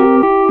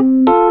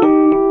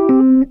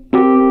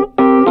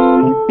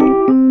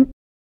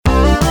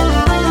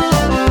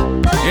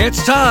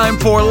 It's time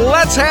for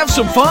Let's Have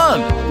Some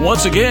Fun.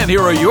 Once again,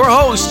 here are your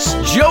hosts,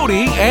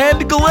 Jody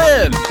and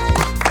Glenn.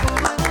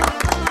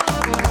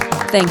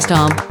 Thanks,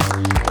 Tom.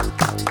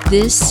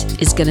 This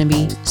is going to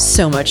be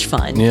so much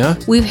fun. Yeah.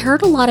 We've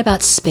heard a lot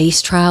about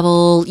space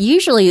travel.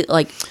 Usually,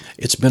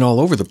 it's been all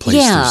over the place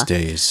these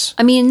days.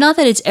 I mean, not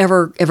that it's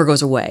ever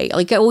goes away.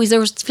 It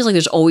feels like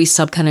there's always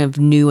some kind of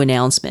new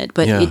announcement,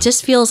 but it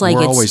just feels like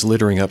we're always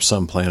littering up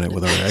some planet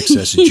with our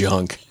excess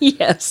junk.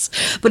 Yes,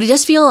 but it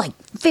does feel like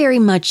very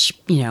much,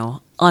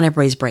 on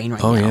everybody's brain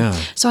right now. Oh,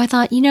 yeah. So I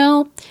thought,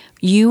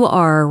 you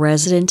are a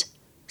resident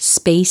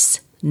space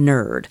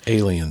nerd.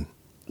 Alien.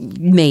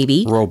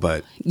 Maybe.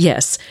 Robot.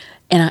 Yes.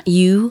 And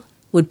you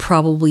would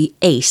probably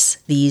ace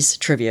these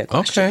trivia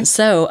questions. Okay.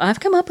 So I've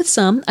come up with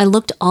some. I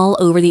looked all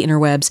over the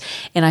interwebs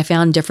and I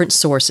found different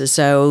sources.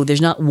 So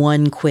there's not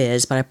one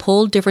quiz, but I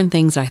pulled different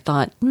things. I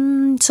thought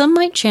some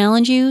might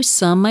challenge you,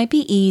 some might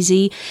be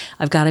easy.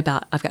 I've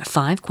got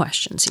 5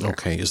 questions here.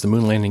 Okay. Is the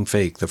moon landing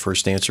fake? The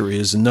first answer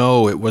is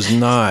no, it was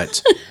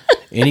not.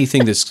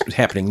 Anything that's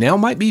happening now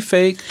might be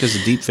fake because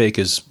the deep fake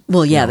is...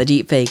 Well, yeah, the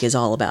deep fake is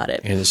all about it.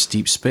 And it's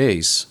deep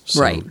space.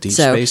 So Right. Deep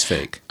So space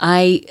fake.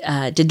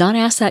 I did not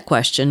ask that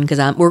question because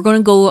we're going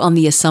to go on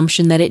the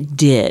assumption that it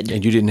did.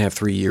 And you didn't have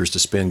 3 years to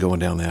spend going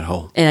down that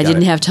hole. And I Got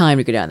didn't it. have time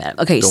to go down that.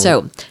 Okay,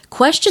 so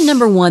question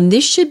number 1.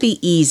 This should be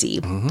easy.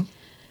 Mm-hmm.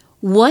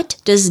 What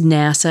does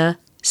NASA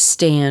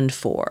stand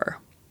for?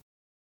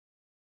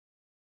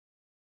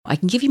 I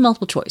can give you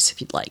multiple choice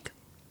if you'd like.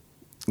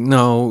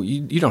 No,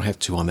 you don't have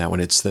to on that one.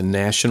 It's the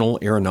National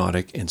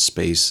Aeronautic and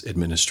Space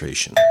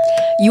Administration.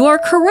 You are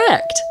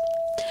correct.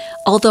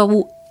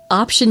 Although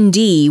option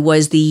D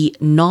was the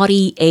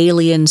Naughty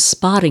Alien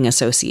Spotting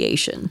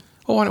Association.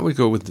 Oh, why don't we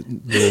go with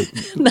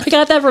the I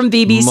got that from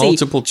BBC.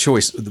 multiple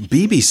choice? The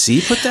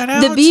BBC put that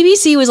out? The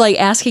BBC was like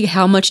asking,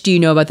 how much do you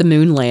know about the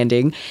moon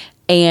landing?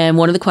 And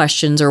one of the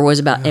questions was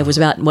about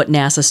what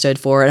NASA stood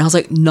for. And I was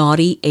like,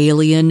 Naughty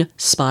Alien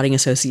Spotting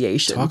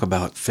Association. Talk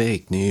about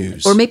fake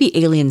news. Or maybe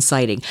alien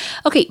sighting.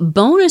 Okay,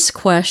 bonus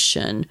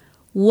question.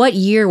 What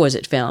year was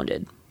it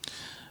founded?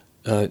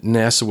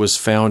 NASA was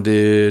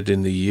founded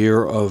in the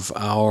year of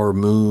our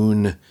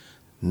moon,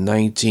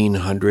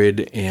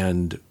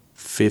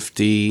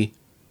 1950.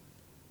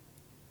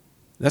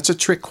 That's a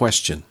trick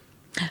question.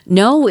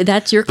 No,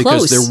 you're Because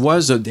close. there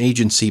was an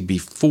agency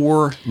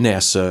before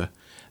NASA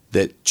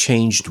that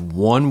changed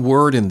one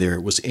word in there.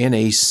 It was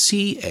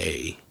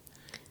NACA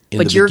in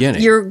the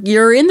beginning.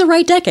 You're in the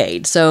right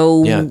decade.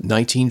 So Yeah,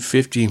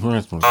 1950.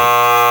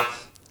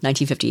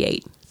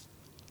 1958.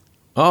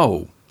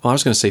 Oh, well, I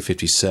was going to say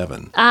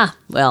 57. Ah,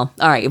 well,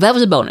 all right. That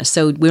was a bonus,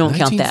 so we don't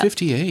count that.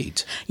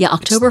 1958. Yeah,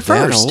 October It's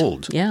that 1st.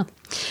 old. Yeah.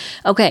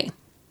 Okay.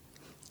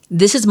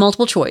 This is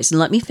multiple choice, and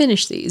let me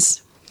finish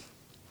these.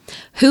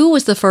 Who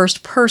was the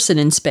first person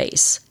in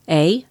space?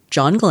 A.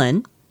 John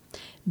Glenn.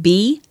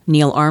 B.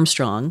 Neil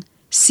Armstrong.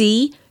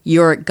 C.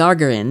 Yuri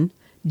Gagarin.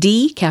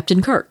 D.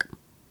 Captain Kirk.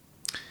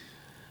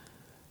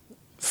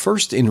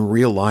 First in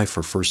real life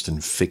or first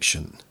in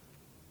fiction?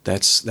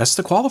 That's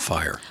the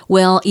qualifier.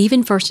 Well,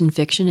 even first in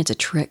fiction, it's a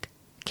trick.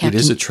 It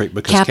is a trick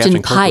because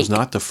Captain Kirk was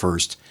not the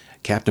first.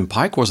 Captain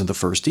Pike wasn't the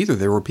first either.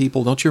 There were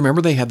people, don't you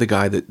remember they had the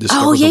guy that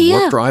discovered the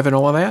warp drive and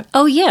all of that?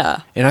 Oh,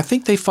 yeah. And I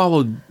think they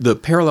followed the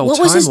parallel What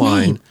was his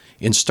timeline name?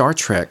 in Star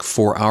Trek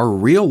for our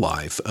real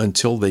life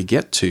until they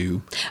get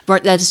to,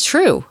 Right, that is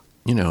true.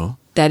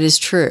 That is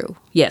true.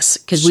 Yes,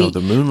 because so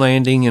the moon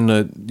landing and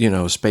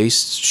the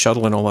space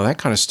shuttle and all of that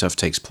kind of stuff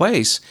takes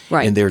place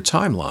in their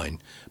timeline,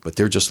 but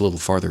they're just a little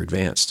farther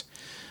advanced.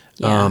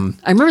 Yeah.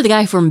 I remember the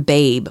guy from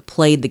Babe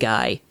played the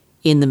guy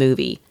in the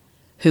movie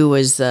who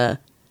was The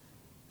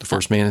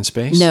first man in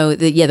space?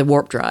 the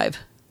warp drive.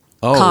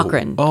 Oh,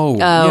 Cochrane. Oh,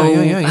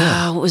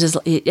 yeah. What was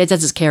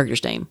that's his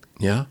character's name.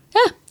 Yeah.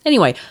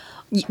 Anyway,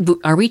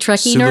 are we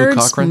Trekkie Sulu nerds?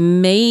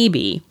 Cochrane?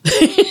 Maybe.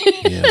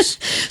 Yes.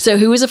 So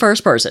who was the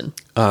first person?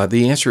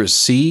 The answer is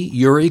C,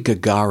 Yuri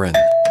Gagarin.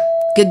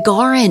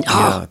 Gagarin.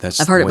 Yeah, that's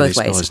I've heard the it way both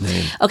they spell ways. his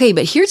name. Okay,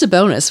 but here's a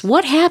bonus.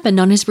 What happened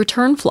on his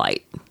return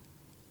flight?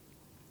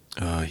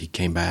 He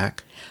came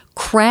back.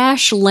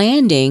 Crash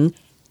landing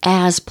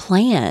as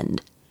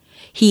planned.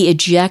 He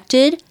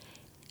ejected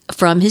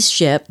from his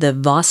ship, the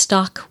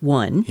Vostok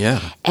 1,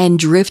 and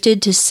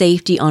drifted to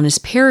safety on his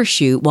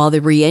parachute while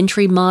the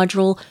reentry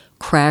module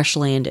crash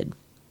landed.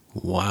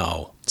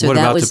 Wow. So what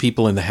that about was- the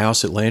people in the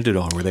house it landed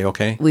on? Were they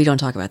okay? We don't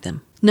talk about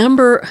them.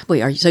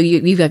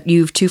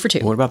 You've 2 for 2.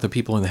 What about the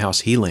people in the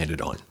house he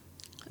landed on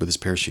with his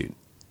parachute?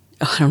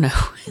 Oh, I don't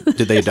know.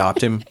 Did they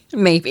adopt him?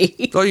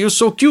 Maybe. Oh, you're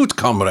so cute,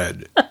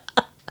 comrade.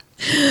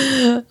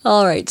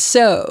 All right.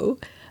 So,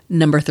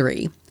 number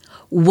 3.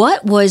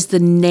 What was the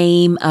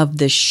name of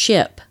the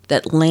ship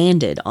that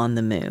landed on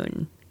the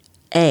moon?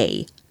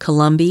 A.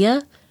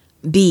 Columbia.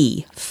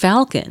 B.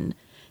 Falcon.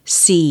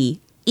 C.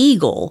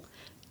 Eagle.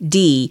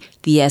 D.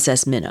 The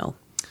SS Minnow.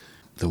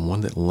 The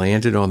one that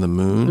landed on the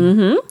moon?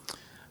 Mm-hmm.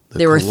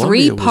 There were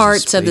Columbia 3 was a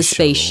parts of the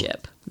space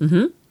spaceship.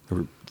 There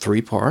were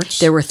 3 parts?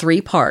 There were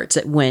 3 parts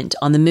that went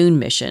on the moon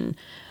mission.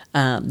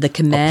 The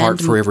command... A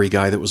part for every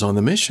guy that was on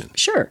the mission.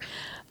 Sure.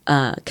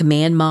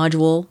 Command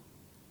module,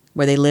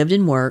 where they lived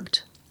and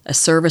worked. A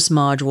service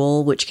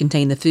module, which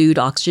contained the food,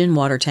 oxygen,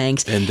 water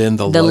tanks. And then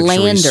the luxury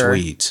lander,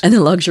 suite. And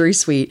the luxury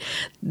suite.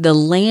 The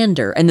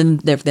lander, and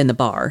then the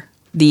bar.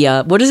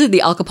 The, what is it?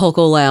 The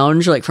Acapulco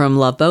Lounge, like from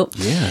Love Boat?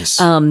 Yes.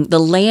 The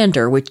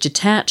lander, which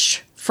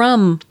detached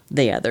from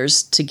the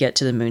others to get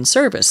to the moon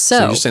service.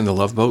 So you're saying the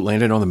Love Boat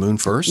landed on the moon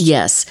first?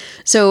 Yes.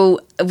 So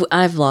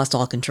I've lost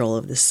all control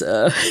of this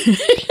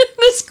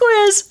this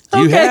quiz.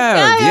 You Okay.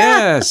 have,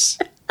 yes.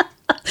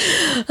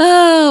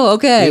 Oh,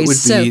 okay. It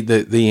would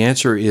be, the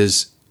answer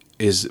is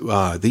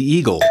the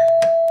Eagle.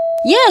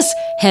 Yes.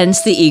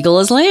 Hence the Eagle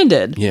has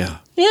landed. Yeah.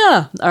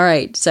 Yeah. All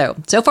right. So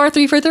far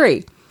 3 for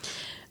 3.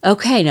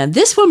 Okay, now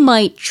this one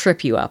might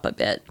trip you up a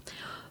bit.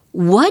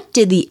 What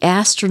did the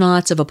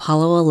astronauts of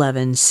Apollo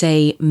 11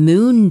 say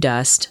moon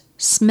dust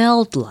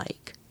smelled like?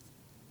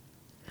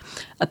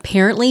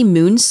 Apparently,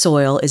 moon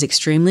soil is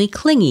extremely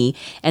clingy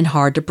and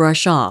hard to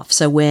brush off,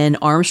 so when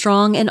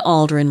Armstrong and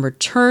Aldrin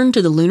returned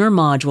to the lunar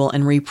module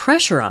and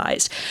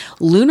repressurized,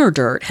 lunar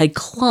dirt had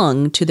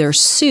clung to their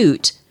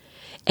suit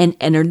and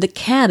entered the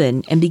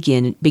cabin and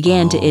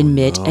began to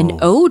emit an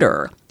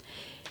odor.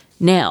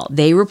 Now,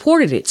 they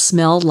reported it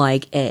smelled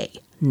like A,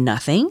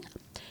 nothing,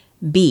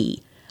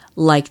 B,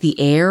 like the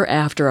air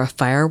after a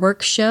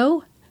fireworks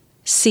show,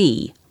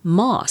 C,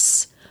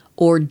 moss,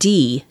 or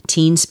D,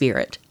 teen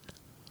spirit.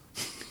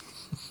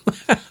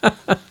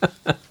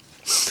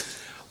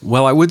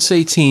 Well, I would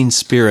say teen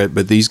spirit,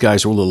 but these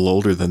guys are a little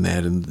older than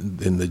that, and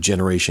the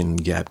generation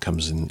gap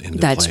comes into play.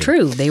 That's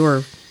true. They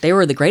were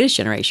the greatest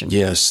generation.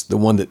 Yes, the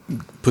one that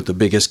put the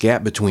biggest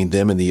gap between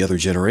them and the other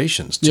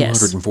generations,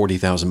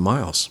 240,000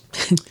 miles.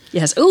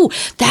 Yes. Ooh,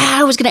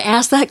 I was going to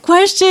ask that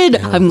question.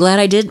 Yeah. I'm glad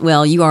I did.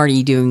 Well, you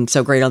already doing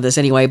so great on this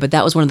anyway, but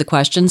that was one of the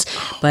questions.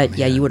 But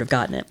yeah, you would have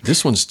gotten it.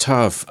 This one's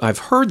tough. I've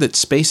heard that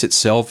space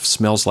itself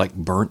smells like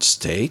burnt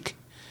steak.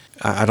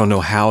 I don't know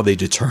how they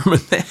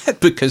determine that,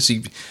 because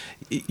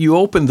you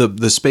open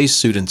the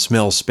spacesuit and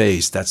smell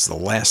space. That's the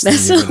last thing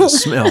you're going to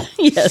smell.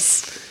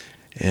 Yes.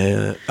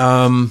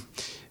 I'm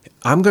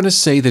going to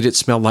say that it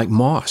smelled like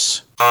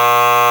moss.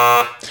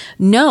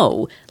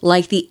 No,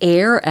 like the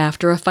air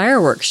after a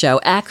fireworks show.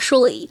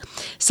 Actually,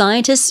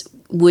 scientists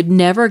would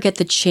never get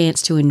the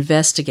chance to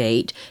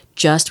investigate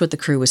just what the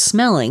crew was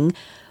smelling,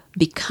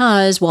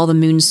 because while the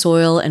moon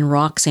soil and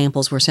rock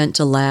samples were sent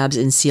to labs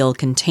in sealed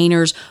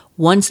containers,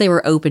 once they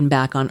were opened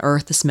back on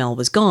Earth, the smell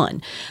was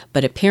gone.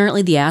 But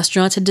apparently the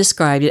astronauts had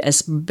described it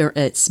as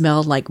it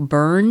smelled like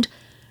burned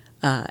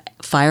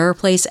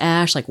fireplace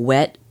ash, like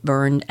wet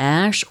burned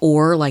ash,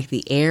 or like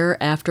the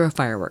air after a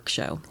fireworks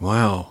show.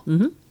 Wow.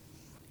 Mm-hmm.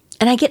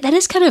 And I get that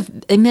is kind of,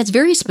 I mean, that's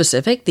very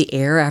specific, the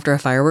air after a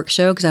fireworks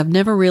show, because I've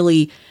never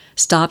really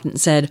stopped and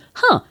said,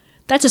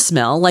 that's a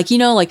smell, like,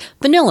 like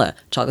vanilla,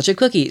 chocolate chip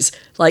cookies,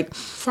 like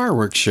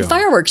fireworks show,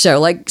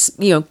 like,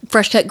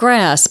 fresh cut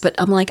grass. But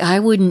I'm like, I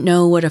wouldn't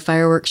know what a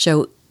fireworks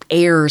show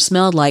air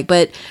smelled like.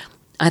 But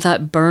I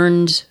thought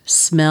burned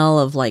smell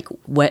of like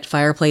wet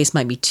fireplace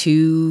might be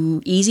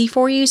too easy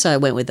for you, so I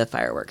went with the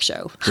fireworks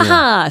show.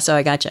 Ha! So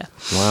I gotcha.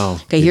 Wow.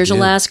 Okay, here's the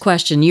last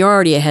question. You're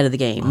already ahead of the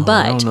game,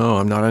 but I don't know.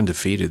 I'm not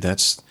undefeated.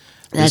 This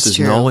is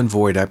true. Null and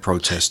void. I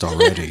protest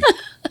already.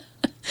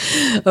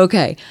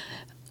 Okay.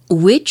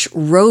 Which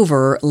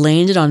rover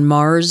landed on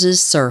Mars's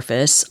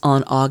surface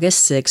on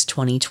August 6,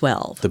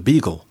 2012? The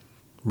Beagle.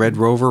 Red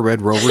Rover,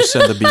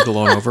 send the Beagle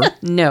on over.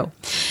 No.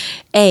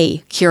 A,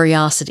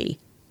 Curiosity.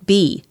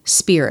 B,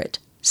 Spirit.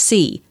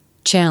 C,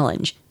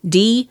 Challenge.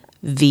 D,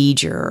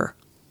 Voyager.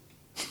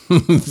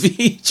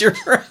 Voyager.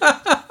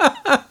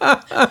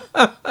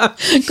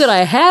 Could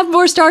I have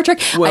more Star Trek?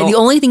 Well, the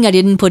only thing I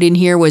didn't put in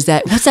here was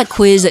that, what's that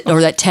quiz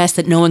or that test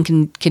that no one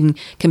can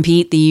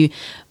compete? The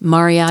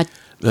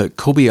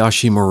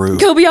Kobayashi Maru.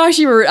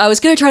 I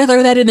was going to try to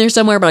throw that in there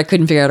somewhere, but I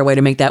couldn't figure out a way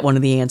to make that one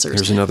of the answers.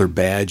 There's another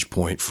badge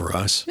point for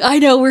us. I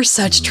know, we're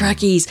such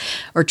Trekkies.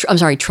 Or,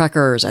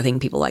 Trekkers, I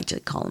think people like to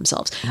call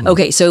themselves.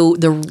 Okay, so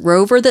the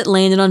rover that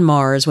landed on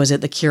Mars, was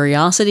it the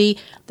Curiosity,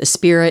 the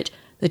Spirit,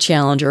 the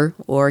Challenger,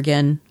 or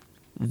again,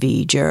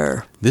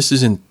 Voyager? This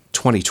is in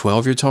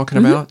 2012 you're talking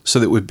about? So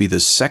that would be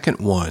the second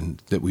one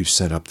that we've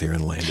sent up there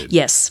and landed.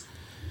 Yes.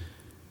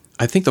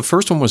 I think the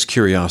first one was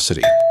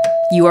Curiosity.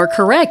 You are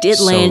correct. It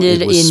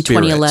landed in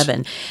Spirit.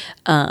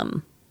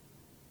 2011.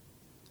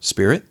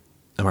 Spirit?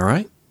 Am I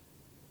right?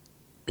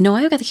 No,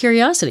 I've got the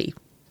Curiosity.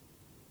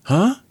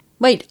 Huh?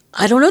 Wait,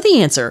 I don't know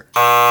the answer.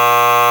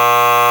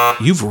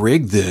 You've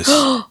rigged this.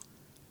 I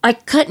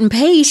cut and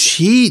paste.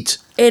 Cheat.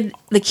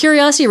 The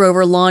Curiosity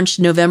rover launched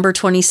November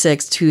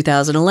 26,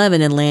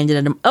 2011 and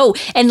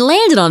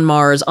landed on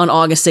Mars on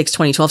August 6,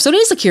 2012. So it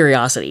is the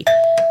Curiosity.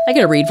 I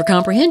got to read for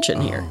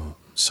comprehension here.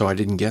 So I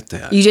didn't get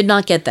that. You did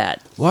not get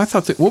that. Well, I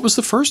thought what was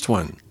the first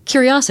one?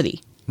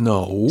 Curiosity.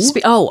 No.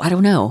 I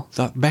don't know.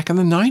 Back in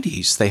the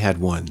 90s they had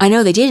one. I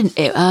know they did.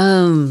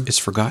 It's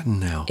forgotten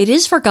now. It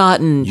is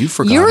forgotten. You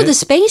forgot You're it. the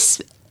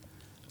space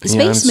I'm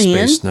man.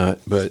 space nut,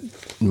 but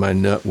my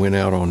nut went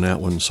out on that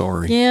one.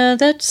 Sorry. Yeah,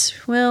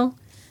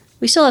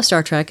 we still have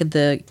Star Trek and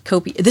the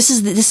Kobayashi. This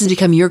has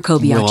become your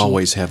Kobayashi. We'll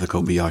always have the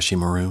Kobayashi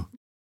Maru.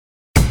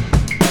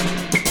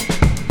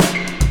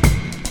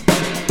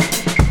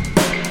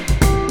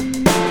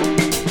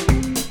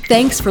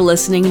 Thanks for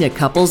listening to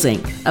Couples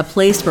Inc., a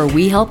place where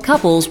we help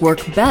couples work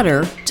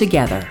better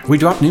together. We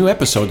drop new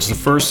episodes the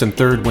first and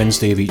third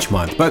Wednesday of each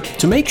month, but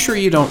to make sure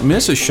you don't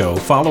miss a show,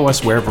 follow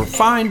us wherever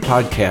fine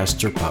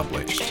podcasts are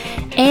published.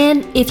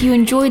 And if you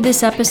enjoyed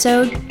this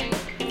episode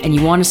and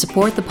you want to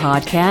support the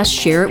podcast,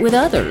 share it with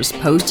others,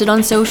 post it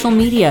on social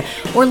media,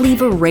 or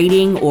leave a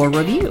rating or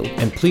review.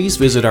 And please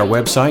visit our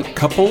website,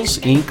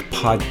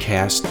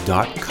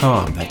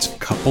 couplesincpodcast.com. That's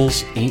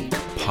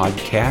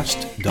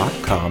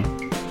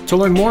couplesincpodcast.com. To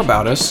learn more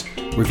about us,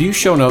 review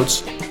show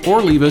notes, or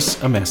leave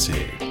us a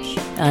message.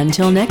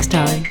 Until next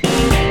time.